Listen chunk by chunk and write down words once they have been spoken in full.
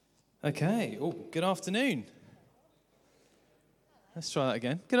Okay. Oh, good afternoon. Let's try that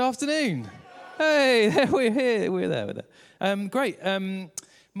again. Good afternoon. Hey, we're here. We're there. Great.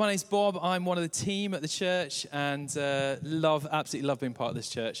 My name's Bob. I'm one of the team at the church, and absolutely love being part of this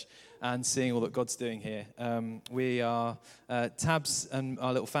church and seeing all that God's doing here. We are Tabs and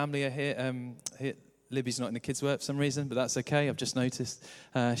our little family are here. Libby's not in the kids' work for some reason, but that's okay. I've just noticed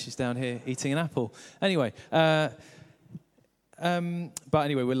she's down here eating an apple. Anyway. But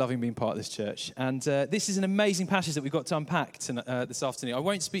anyway, we're loving being part of this church. And this is an amazing passage that we've got to unpack this afternoon. I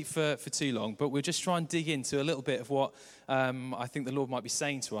won't speak for too long, but we'll just try and dig into a little bit of what I think the Lord might be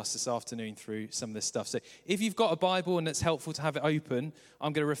saying to us this afternoon through some of this stuff. So if you've got a Bible and it's helpful to have it open,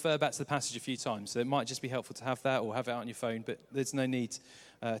 I'm going to refer back to the passage a few times. So it might just be helpful to have that or have it out on your phone, but there's no need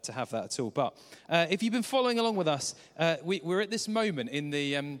to have that at all. But if you've been following along with us, we're at this moment in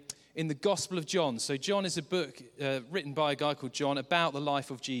the Gospel of John. So John is a book written by a guy called John about the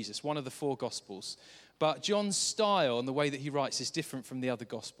life of Jesus, one of the four Gospels. But John's style and the way that he writes is different from the other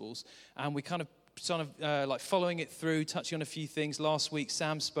Gospels. And we kind of like following it through, touching on a few things. Last week,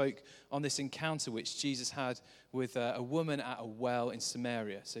 Sam spoke on this encounter which Jesus had with a woman at a well in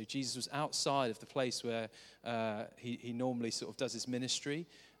Samaria. So Jesus was outside of the place where he normally sort of does his ministry.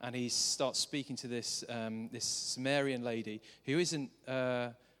 And he starts speaking to this Samaritan lady who isn't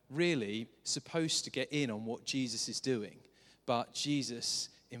really supposed to get in on what Jesus is doing, but Jesus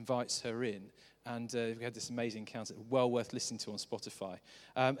invites her in, and we had this amazing encounter, well worth listening to on Spotify.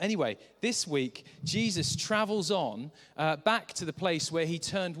 Anyway, this week, Jesus travels on back to the place where he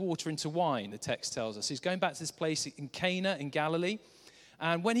turned water into wine, the text tells us. He's going back to this place in Cana in Galilee.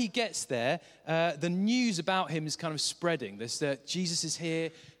 And when he gets there, the news about him is kind of spreading. There's that Jesus is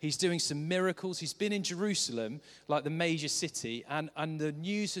here. He's doing some miracles. He's been in Jerusalem, like the major city. And the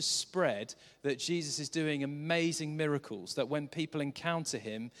news has spread that Jesus is doing amazing miracles, that when people encounter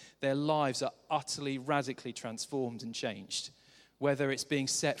him, their lives are utterly, radically transformed and changed. Whether it's being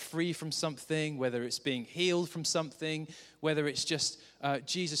set free from something, whether it's being healed from something, whether it's just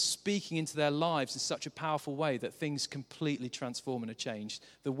Jesus speaking into their lives in such a powerful way that things completely transform and are changed.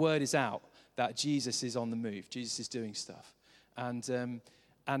 The word is out that Jesus is on the move. Jesus is doing stuff. And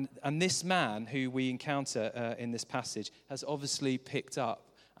this man who we encounter in this passage has obviously picked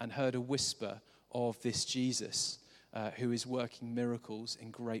up and heard a whisper of this Jesus who is working miracles in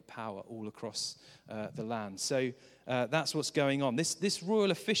great power all across the land. So that's what's going on. This royal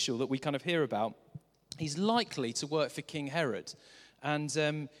official that we kind of hear about, he's likely to work for King Herod.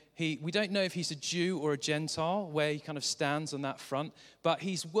 And we don't know if he's a Jew or a Gentile, where he kind of stands on that front, but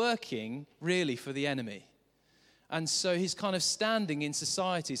he's working really for the enemy. And so he's kind of standing in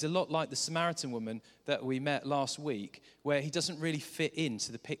society. It's a lot like the Samaritan woman that we met last week, where he doesn't really fit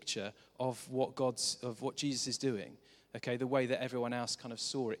into the picture of what Jesus is doing. Okay, the way that everyone else kind of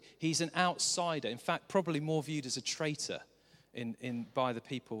saw it. He's an outsider. In fact, probably more viewed as a traitor by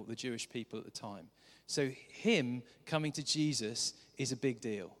the Jewish people at the time. So him coming to Jesus is a big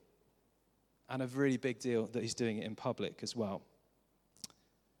deal. And a really big deal that he's doing it in public as well.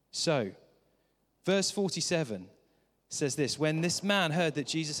 So, verse 47 says this: when this man heard that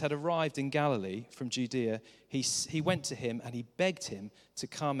Jesus had arrived in Galilee from Judea, he went to him and he begged him to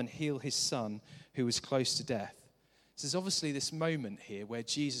come and heal his son who was close to death. So there's obviously this moment here where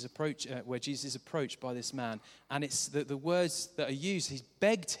Jesus is approached by this man, and it's the words that are used. He's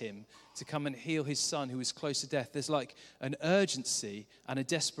begged him to come and heal his son who was close to death. There's like an urgency and a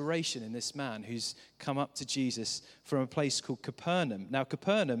desperation in this man who's come up to Jesus from a place called Capernaum. Now,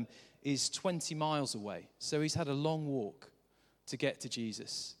 Capernaum is 20 miles away, so he's had a long walk to get to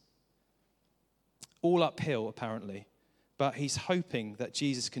Jesus. All uphill, apparently, but he's hoping that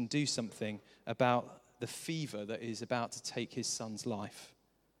Jesus can do something about the fever that is about to take his son's life.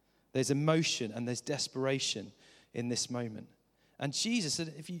 There's emotion and there's desperation in this moment. And Jesus,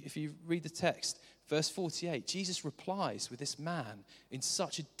 if you read the text, verse 48, Jesus replies with this man in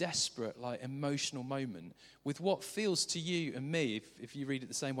such a desperate, like emotional moment with what feels to you and me, if you read it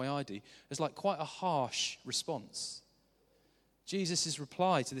the same way I do, as like quite a harsh response. Jesus'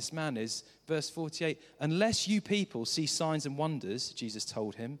 reply to this man is, verse 48, unless you people see signs and wonders, Jesus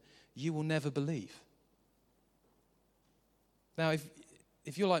told him, you will never believe. Now,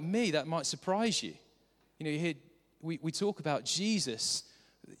 if you're like me, that might surprise you. You know, you hear we talk about Jesus,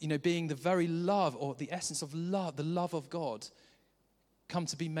 you know, being the very love or the essence of love, the love of God, come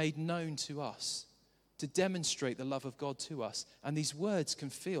to be made known to us, to demonstrate the love of God to us. And these words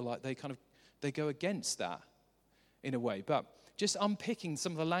can feel like they go against that in a way. But just unpicking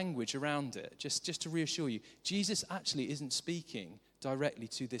some of the language around it, just to reassure you, Jesus actually isn't speaking directly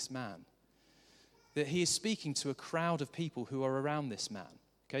to this man. That he is speaking to a crowd of people who are around this man.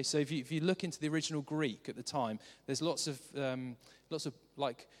 Okay, so if you look into the original Greek at the time, there's lots of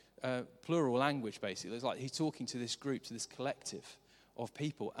plural language, basically. It's like he's talking to this group, to this collective of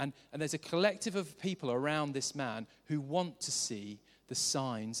people. And there's a collective of people around this man who want to see the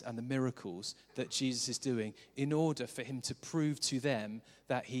signs and the miracles that Jesus is doing in order for him to prove to them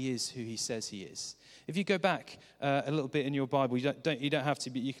that he is who he says he is. If you go back a little bit in your Bible, you don't have to,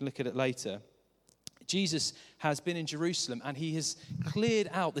 but you can look at it later. Jesus has been in Jerusalem and he has cleared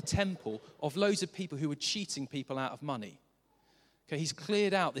out the temple of loads of people who were cheating people out of money. Okay, he's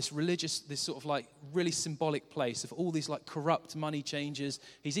cleared out this sort of like really symbolic place of all these like corrupt money changers.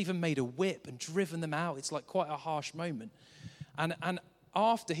 He's even made a whip and driven them out. It's like quite a harsh moment. And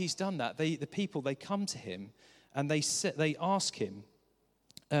after he's done that, the people, they come to him and they ask him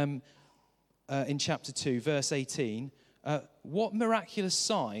in chapter 2, verse 18, what miraculous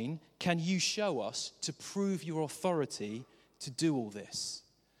sign can you show us to prove your authority to do all this?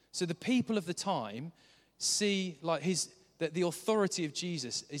 So the people of the time see like that the authority of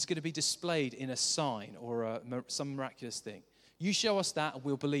Jesus is going to be displayed in a sign or some miraculous thing. You show us that and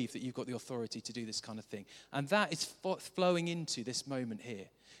we'll believe that you've got the authority to do this kind of thing. And that is flowing into this moment here.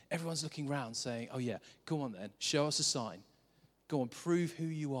 Everyone's looking around saying, oh yeah, go on then, show us a sign. Go on, prove who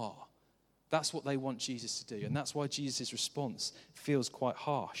you are. That's what they want Jesus to do. And that's why Jesus' response feels quite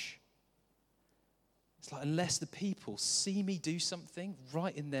harsh. It's like, unless the people see me do something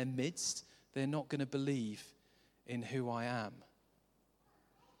right in their midst, they're not going to believe in who I am.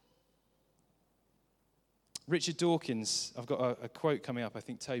 Richard Dawkins, I've got a quote coming up. I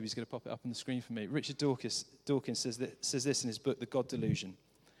think Toby's going to pop it up on the screen for me. Richard Dawkins says this in his book, The God Delusion.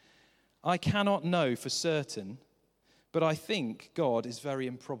 I cannot know for certain, but I think God is very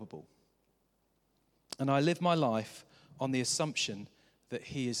improbable. And I live my life on the assumption that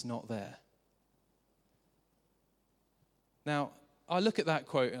he is not there. Now, I look at that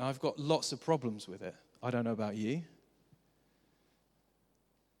quote and I've got lots of problems with it. I don't know about you.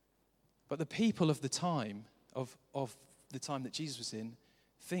 But the people of the time, of the time that Jesus was in,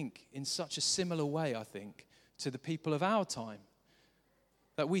 think in such a similar way, I think, to the people of our time.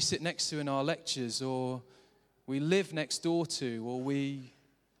 That we sit next to in our lectures, or we live next door to, or we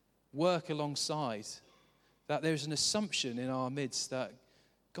work alongside. That there's an assumption in our midst that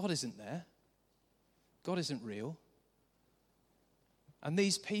God isn't there. God isn't real. And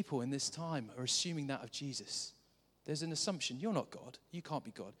these people in this time are assuming that of Jesus. There's an assumption, you're not God. You can't be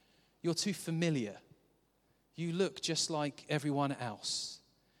God. You're too familiar. You look just like everyone else.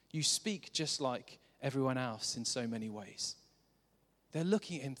 You speak just like everyone else in so many ways. They're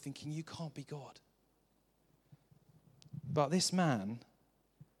looking at him thinking, you can't be God. But this man,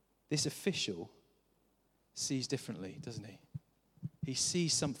 this official, sees differently, doesn't he? He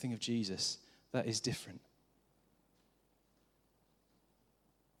sees something of Jesus that is different.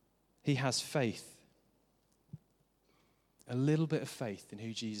 He has faith. A little bit of faith in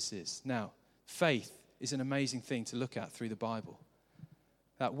who Jesus is. Now, faith is an amazing thing to look at through the Bible.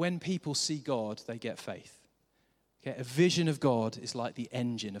 That when people see God, they get faith. Okay? A vision of God is like the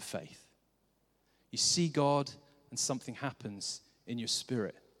engine of faith. You see God and something happens in your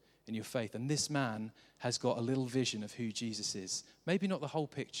spirit, in your faith. And this man has got a little vision of who Jesus is. Maybe not the whole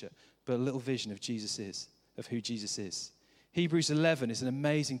picture, but a little vision of who Jesus is. Hebrews 11 is an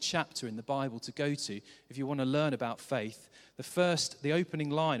amazing chapter in the Bible to go to if you want to learn about faith. The opening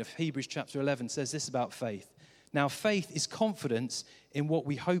line of Hebrews chapter 11 says this about faith. Now, faith is confidence in what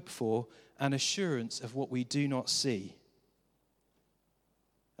we hope for and assurance of what we do not see.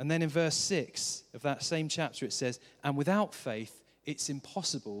 And then in verse 6 of that same chapter it says, and without faith, it's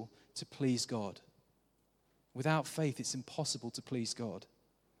impossible to please God. Without faith, it's impossible to please God.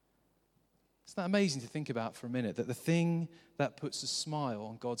 Isn't that amazing to think about for a minute? That the thing that puts a smile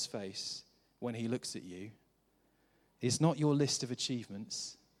on God's face when he looks at you is not your list of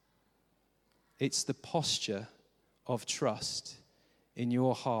achievements. It's the posture of trust in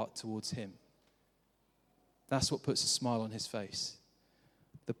your heart towards him. That's what puts a smile on his face.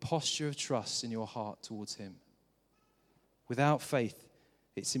 The posture of trust in your heart towards him. Without faith,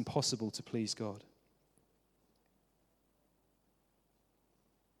 it's impossible to please God.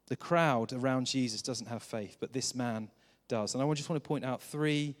 The crowd around Jesus doesn't have faith, but this man does. And I just want to point out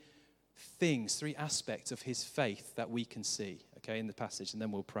three aspects of his faith that we can see, okay, in the passage, and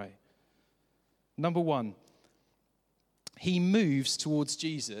then we'll pray. Number one, he moves towards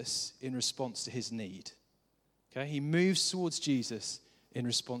Jesus in response to his need. Okay, he moves towards Jesus in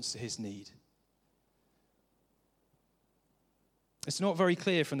response to his need. It's not very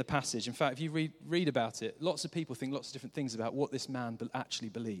clear from the passage. In fact, if you read about it, lots of people think lots of different things about what this man actually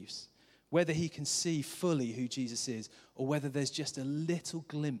believes. whether he can see fully who Jesus is, or whether there's just a little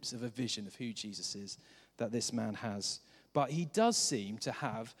glimpse of a vision of who Jesus is that this man has. But he does seem to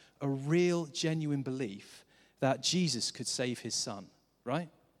have a real, genuine belief that Jesus could save his son, right?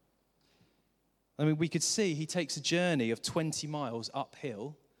 I mean, we could see he takes a journey of 20 miles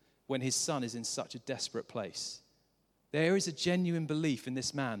uphill when his son is in such a desperate place. There is a genuine belief in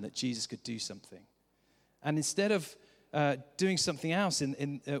this man that Jesus could do something. And instead of doing something else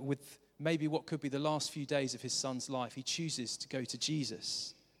with maybe what could be the last few days of his son's life, he chooses to go to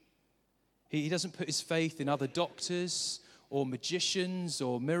Jesus. He doesn't put his faith in other doctors or magicians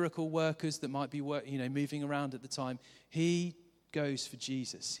or miracle workers that might be moving around at the time. He goes for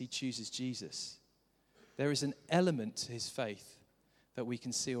Jesus. He chooses Jesus. There is an element to his faith that we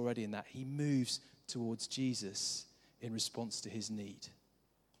can see already in that. He moves towards Jesus in response to his need.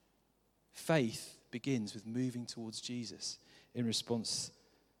 Faith begins with moving towards Jesus in response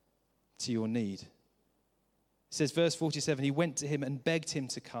to your need. It says, verse 47, he went to him and begged him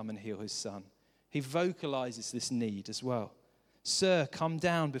to come and heal his son. He vocalizes this need as well. Sir, come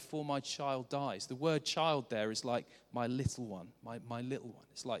down before my child dies. The word child there is like my little one, my little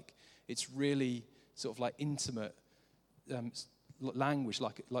one. It's really sort of like intimate language,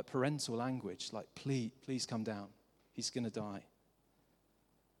 like parental language, like please come down. He's going to die.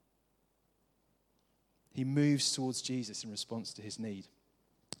 He moves towards Jesus in response to his need.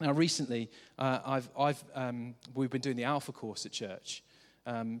 Now, recently, we've been doing the Alpha course at church.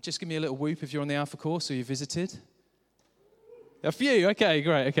 Just give me a little whoop if you're on the Alpha course or you visited. A few, okay,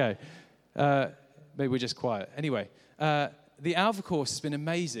 great, okay. Maybe we're just quiet. Anyway, the Alpha course has been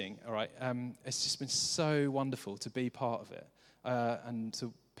amazing, all right. It's just been so wonderful to be part of it. And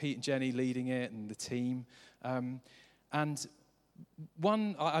to Pete and Jenny leading it and the team. And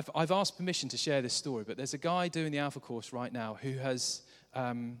I've asked permission to share this story, but there's a guy doing the Alpha course right now who has,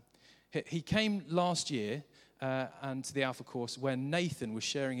 he came last year and to the Alpha course when Nathan was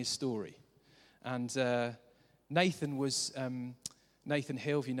sharing his story. And Nathan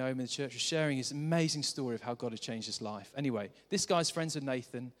Hill, if you know him in the church, was sharing his amazing story of how God had changed his life. Anyway, this guy's friends with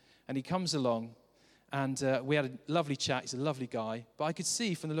Nathan, and he comes along, and we had a lovely chat. He's a lovely guy, but I could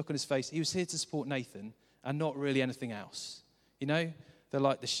see from the look on his face, he was here to support Nathan and not really anything else. You know,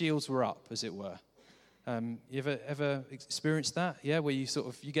 the shields were up, as it were. You ever experienced that? Yeah, where you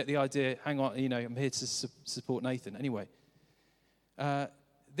you get the idea, hang on, I'm here to support Nathan. Anyway,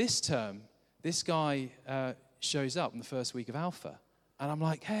 this term, this guy shows up in the first week of Alpha, and I'm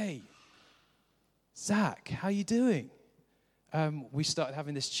like, hey, Zach, how you doing? We started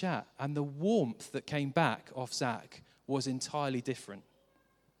having this chat, and the warmth that came back off Zach was entirely different.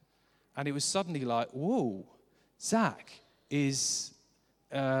 And it was suddenly like, whoa, Zach is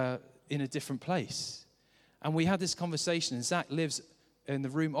in a different place. And we had this conversation, and Zach lives in the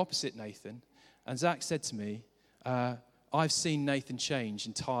room opposite Nathan, and Zach said to me, I've seen Nathan change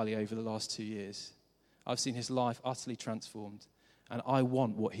entirely over the last 2 years. I've seen his life utterly transformed, and I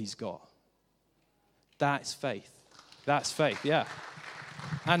want what he's got. That's faith. That's faith, yeah.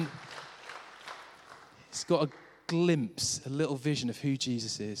 And he's got a glimpse, a little vision of who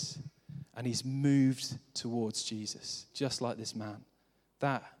Jesus is, and he's moved towards Jesus, just like this man.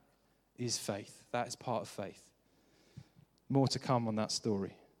 That is faith. That is part of faith. More to come on that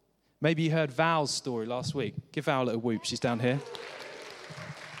story. Maybe you heard Val's story last week. Give Val a little whoop. She's down here.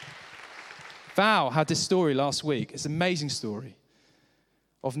 Val had this story last week. It's an amazing story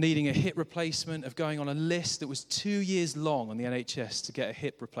of needing a hip replacement, of going on a list that was 2 years long on the NHS to get a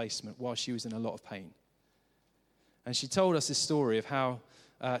hip replacement while she was in a lot of pain. And she told us this story of how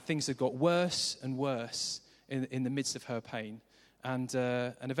things had got worse and worse in the midst of her pain. And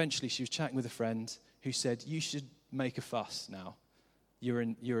eventually she was chatting with a friend who said, you should make a fuss now. You're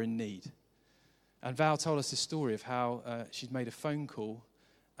in need. And Val told us this story of how she'd made a phone call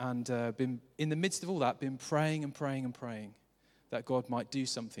and been, in the midst of all that, been praying and praying and praying that God might do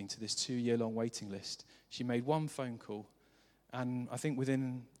something to this 2-year-long waiting list. She made one phone call, and I think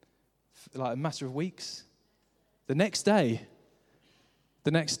within like a matter of weeks, the next day,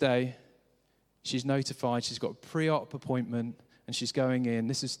 she's notified she's got a pre-op appointment, and she's going in.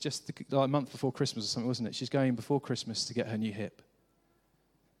 This is just like a month before Christmas or something, wasn't it? She's going in before Christmas to get her new hip.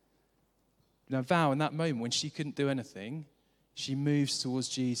 Now, Val, in that moment, when she couldn't do anything, she moves towards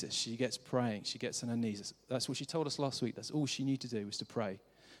Jesus. She gets praying. She gets on her knees. That's what she told us last week. That's all she needed to do was to pray.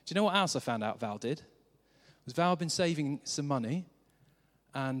 Do you know what else I found out Val did? Val had been saving some money,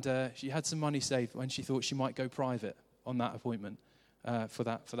 and she had some money saved when she thought she might go private on that appointment for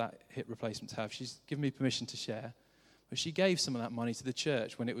that hip replacement to have. She's given me permission to share. But she gave some of that money to the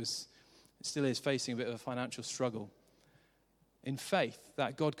church when it still is facing a bit of a financial struggle. in faith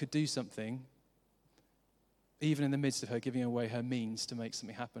that God could do something, even in the midst of her giving away her means to make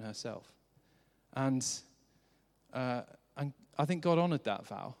something happen herself. And I think God honored that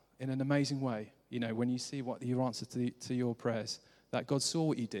vow in an amazing way. You know, when you see what your answer to your prayers, that God saw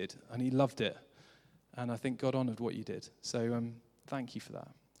what you did and he loved it. And I think God honored what you did. So thank you for that.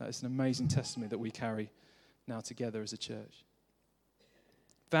 That is an amazing testimony that we carry now together as a church.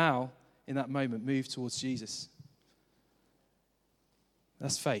 Val, in that moment, moved towards Jesus.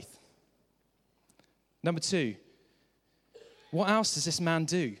 That's faith. Number 2, what else does this man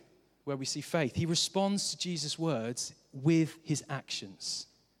do where we see faith? He responds to Jesus' words with his actions.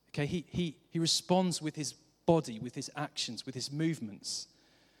 Okay, he responds with his body, with his actions, with his movements.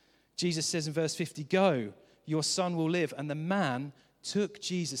 Jesus says in verse 50, "Go, your son will live." And the man took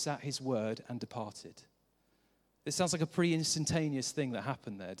Jesus at his word and departed. It sounds like a pretty instantaneous thing that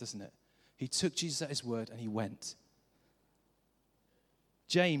happened there, doesn't it? He took Jesus at his word and he went.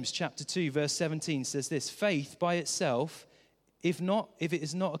 James chapter 2, verse 17 says this: "Faith by itself, if it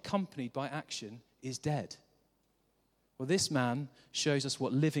is not accompanied by action, is dead." Well, this man shows us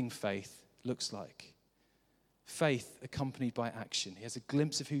what living faith looks like. Faith accompanied by action. He has a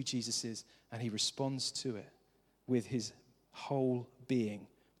glimpse of who Jesus is, and he responds to it with his whole being,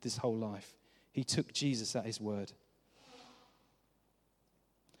 his whole life. He took Jesus at his word.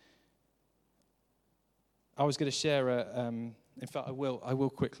 I was going to share in fact, I will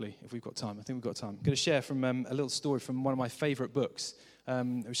quickly, if we've got time. I think we've got time. I'm going to share from a little story from one of my favorite books,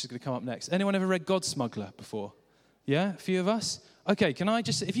 which is going to come up next. Anyone ever read God Smuggler before? Yeah, a few of us? Okay, can I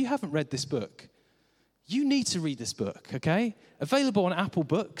just, if you haven't read this book, you need to read this book, okay? Available on Apple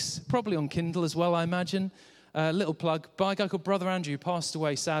Books, probably on Kindle as well, I imagine. Little plug, by a guy called Brother Andrew, who passed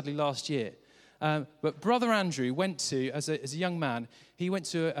away sadly last year. But Brother Andrew went to, as a young man, he went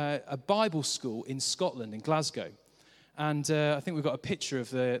to a Bible school in Scotland, in Glasgow. And I think we've got a picture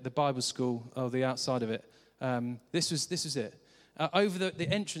of the Bible school, the outside of it. This was it. Over the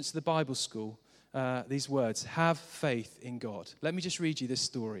entrance to the Bible school, these words: "Have faith in God." Let me just read you this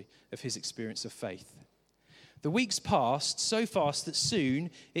story of his experience of faith. "The weeks passed so fast that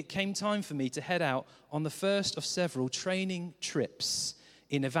soon it came time for me to head out on the first of several training trips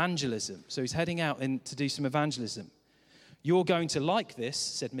in evangelism." So he's heading out to do some evangelism. "You're going to like this,"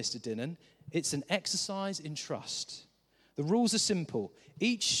 said Mr. Dinnan. "It's an exercise in trust. The rules are simple.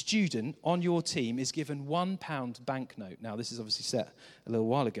 Each student on your team is given £1 banknote." Now, this is obviously set a little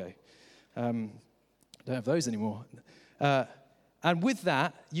while ago. Don't have those anymore. And with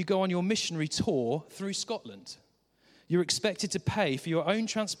that, you go on your missionary tour through Scotland. You're expected to pay for your own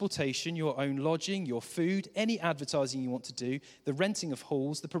transportation, your own lodging, your food, any advertising you want to do, the renting of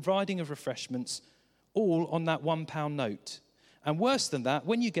halls, the providing of refreshments, all on that £1 note. And worse than that,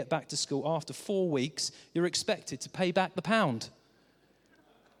 when you get back to school after 4 weeks, you're expected to pay back the £1.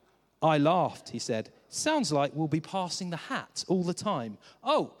 I laughed, he said. "Sounds like we'll be passing the hat all the time."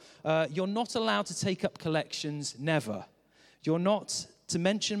 "Oh, you're not allowed to take up collections, never. You're not to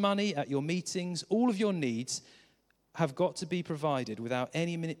mention money at your meetings. All of your needs have got to be provided without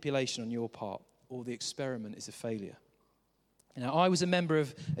any manipulation on your part, or the experiment is a failure." Now, I was a member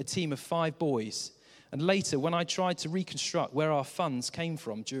of a team of 5 boys. And later, when I tried to reconstruct where our funds came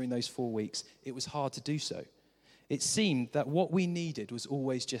from during those 4 weeks, it was hard to do so. It seemed that what we needed was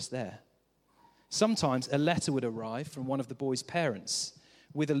always just there. Sometimes a letter would arrive from one of the boys' parents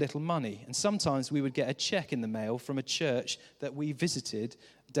with a little money, and sometimes we would get a check in the mail from a church that we visited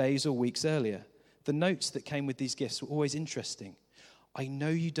days or weeks earlier. The notes that came with these gifts were always interesting. "I know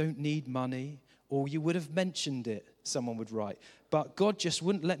you don't need money, or you would have mentioned it," someone would write. "But God just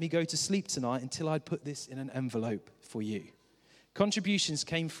wouldn't let me go to sleep tonight until I'd put this in an envelope for you." Contributions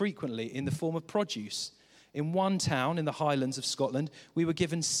came frequently in the form of produce. In one town in the Highlands of Scotland, we were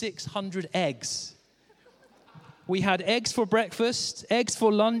given 600 eggs. We had eggs for breakfast, eggs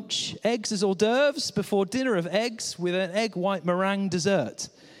for lunch, eggs as hors d'oeuvres, before dinner of eggs with an egg white meringue dessert.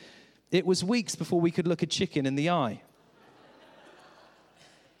 It was weeks before we could look a chicken in the eye.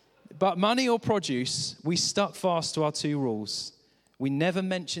 But money or produce, we stuck fast to our 2 rules. We never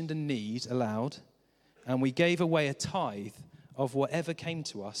mentioned a need aloud, and we gave away a tithe of whatever came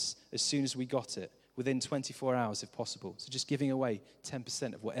to us as soon as we got it, within 24 hours if possible. So just giving away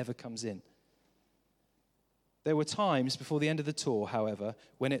 10% of whatever comes in. There were times before the end of the tour, however,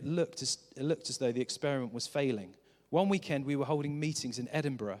 when it looked as though the experiment was failing. One weekend, we were holding meetings in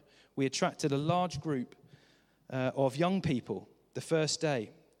Edinburgh. We attracted a large group of young people the first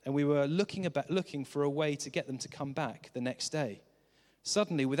day, and we were looking for a way to get them to come back the next day.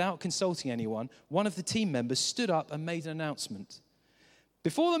 Suddenly, without consulting anyone, one of the team members stood up and made an announcement.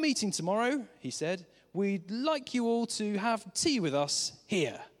 "Before the meeting tomorrow," he said, we'd like you all to have tea with us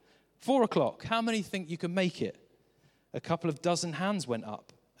here. 4 o'clock. How many think you can make it? A couple of dozen hands went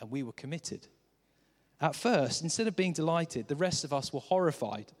up, and we were committed. At first, instead of being delighted, the rest of us were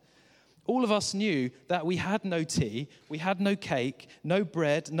horrified. All of us knew that we had no tea, we had no cake, no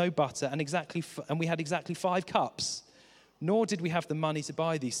bread, no butter, and we had exactly 5 cups. Nor did we have the money to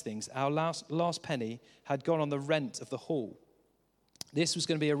buy these things. Our last penny had gone on the rent of the hall. This was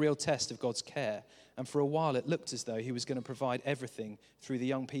going to be a real test of God's care, and for a while it looked as though he was going to provide everything through the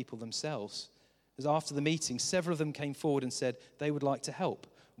young people themselves. As after the meeting, several of them came forward and said they would like to help.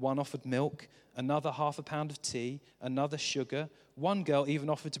 One offered milk, another half a pound of tea, another sugar. One girl even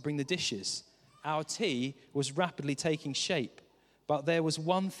offered to bring the dishes. Our tea was rapidly taking shape, but there was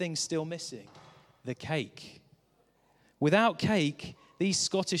one thing still missing: the cake. Without cake, these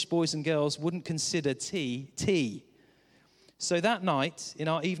Scottish boys and girls wouldn't consider tea. So that night, in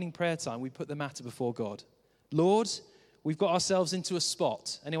our evening prayer time, we put the matter before God. Lord, we've got ourselves into a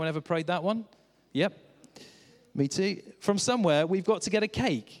spot. Anyone ever prayed that one? Yep, me too. From somewhere, we've got to get a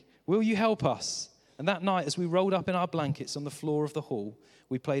cake. Will you help us? And that night, as we rolled up in our blankets on the floor of the hall,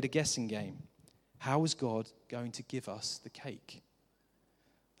 we played a guessing game. How was God going to give us the cake?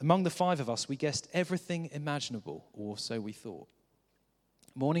 Among the 5 of us, we guessed everything imaginable, or so we thought.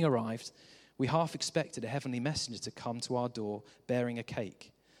 Morning arrived. We half expected a heavenly messenger to come to our door bearing a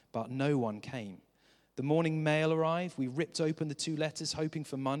cake, but no one came. The morning mail arrived. We ripped open the 2 letters, hoping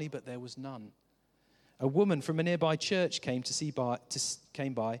for money, but there was none. A woman from a nearby church came by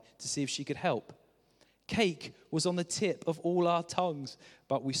to see if she could help. Cake was on the tip of all our tongues,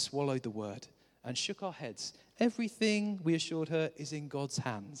 but we swallowed the word and shook our heads. Everything, we assured her, is in God's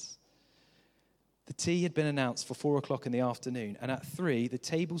hands. The tea had been announced for 4 o'clock in the afternoon, and at 3, the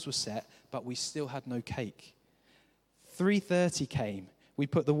tables were set, but we still had no cake. 3:30 came. We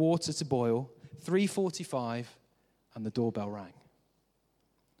put the water to boil. 3:45, and the doorbell rang.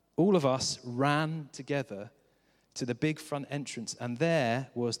 All of us ran together to the big front entrance, and there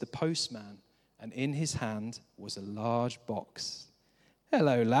was the postman, and in his hand was a large box.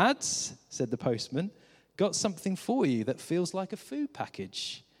 "Hello, lads," said the postman. "Got something for you that feels like a food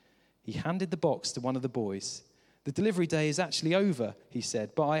package." He handed the box to one of the boys. "The delivery day is actually over," he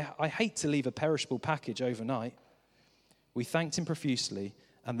said, "but I hate to leave a perishable package overnight." We thanked him profusely,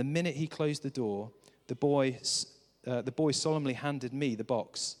 and the minute he closed the door, the boy solemnly handed me the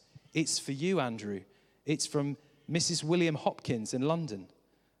box. "It's for you, Andrew. It's from Mrs. William Hopkins in London."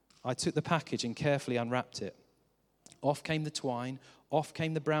 I took the package and carefully unwrapped it. Off came the twine, off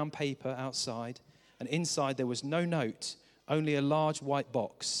came the brown paper outside, and inside there was no note, only a large white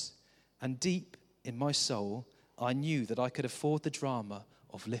box. And deep in my soul, I knew that I could afford the drama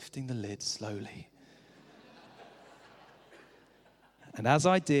of lifting the lid slowly. And as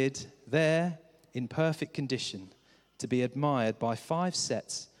I did, there, in perfect condition, to be admired by 5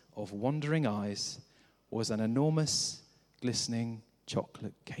 sets of wondering eyes, was an enormous, glistening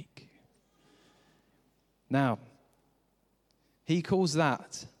chocolate cake. Now, he calls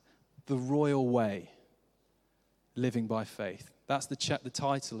that the royal way, living by faith. That's the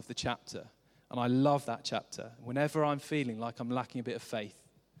title of the chapter, and I love that chapter. Whenever I'm feeling like I'm lacking a bit of faith,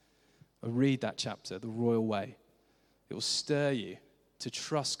 I read that chapter, the royal way. It will stir you to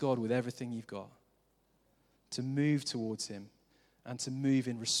trust God with everything you've got, to move towards him, and to move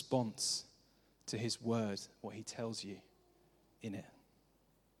in response to his word, what he tells you in it.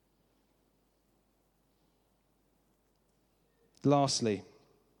 Lastly,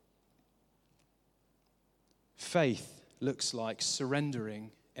 faith looks like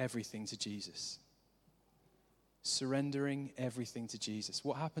surrendering everything to Jesus. Surrendering everything to Jesus.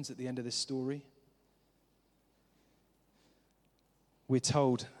 What happens at the end of this story? We're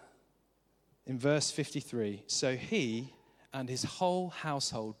told in verse 53, so he and his whole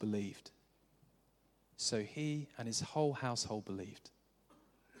household believed. So he and his whole household believed.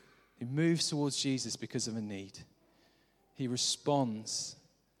 He moves towards Jesus because of a need. He responds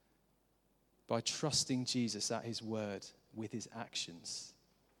by trusting Jesus at his word with his actions.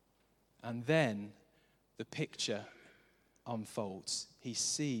 And then the picture unfolds. He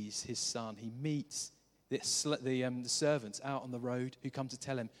sees his son. He meets the servants out on the road who come to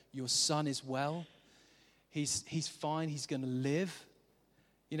tell him, your son is well. He's fine. He's going to live.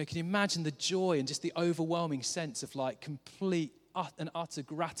 You know, can you imagine the joy and just the overwhelming sense of like complete and utter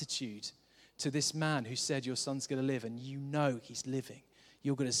gratitude to this man who said your son's going to live, and you know he's living.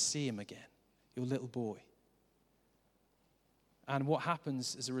 You're going to see him again, your little boy. And what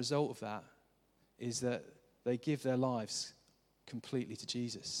happens as a result of that is that they give their lives completely to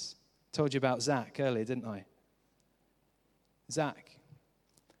Jesus. Told you about Zach earlier, didn't I? Zach,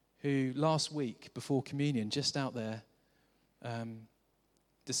 who last week before communion, just out there,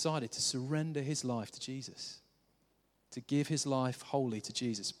 decided to surrender his life to Jesus, to give his life wholly to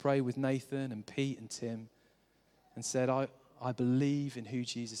Jesus. Pray with Nathan and Pete and Tim and said, I believe in who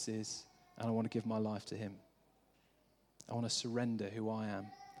Jesus is and I want to give my life to him. I want to surrender who I am.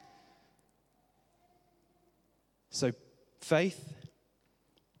 So faith,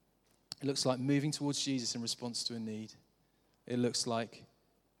 it looks like moving towards Jesus in response to a need. It looks like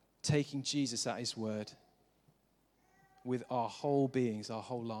taking Jesus at his word with our whole beings, our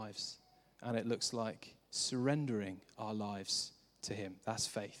whole lives. And it looks like surrendering our lives to him. That's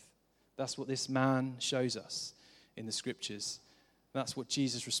faith. That's what this man shows us in the scriptures. That's what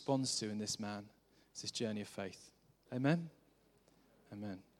Jesus responds to in this man. It's this journey of faith. Amen? Amen.